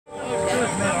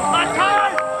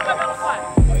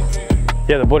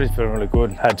Yeah, the body's feeling really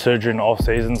good. Had surgery in the off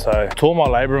season, so tore my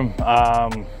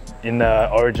labrum in the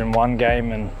Origin 1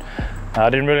 game, and I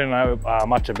didn't really know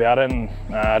much about it, and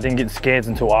I didn't get scans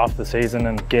until after the season,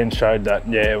 and again showed that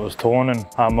it was torn, and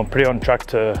I'm pretty on track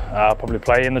to probably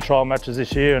play in the trial matches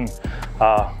this year, and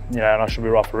and I should be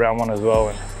right for round 1 as well.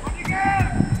 And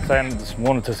saying this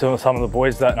morning to some of the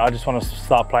boys that I just want to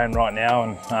start playing right now,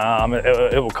 and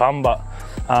it will come, but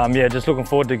yeah, just looking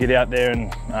forward to get out there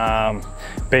and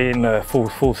be in the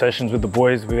full sessions with the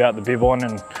boys without the bib on,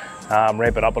 and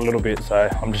ramp it up a little bit. So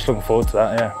I'm just looking forward to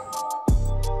that. Yeah.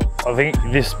 I think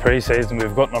this pre-season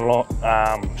we've gotten a lot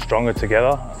stronger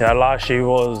together. Last year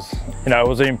was, it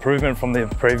was an improvement from the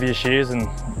previous years, and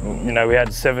we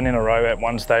had 7 in a row at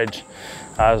one stage.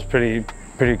 It was pretty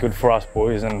good for us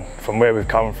boys, and from where we've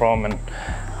come from, and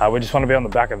we just want to be on the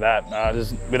back of that.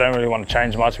 We don't really want to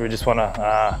change much. We just want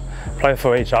to play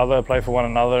for each other, play for one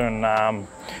another, and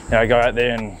go out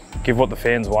there and give what the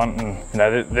fans want. And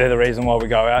they're the reason why we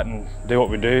go out and do what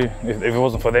we do. If it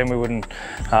wasn't for them, we wouldn't,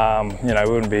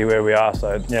 we wouldn't be where we are.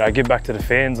 So give back to the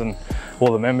fans and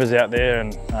all the members out there,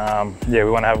 and yeah, we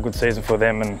want to have a good season for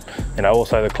them, and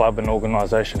also the club and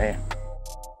organisation here.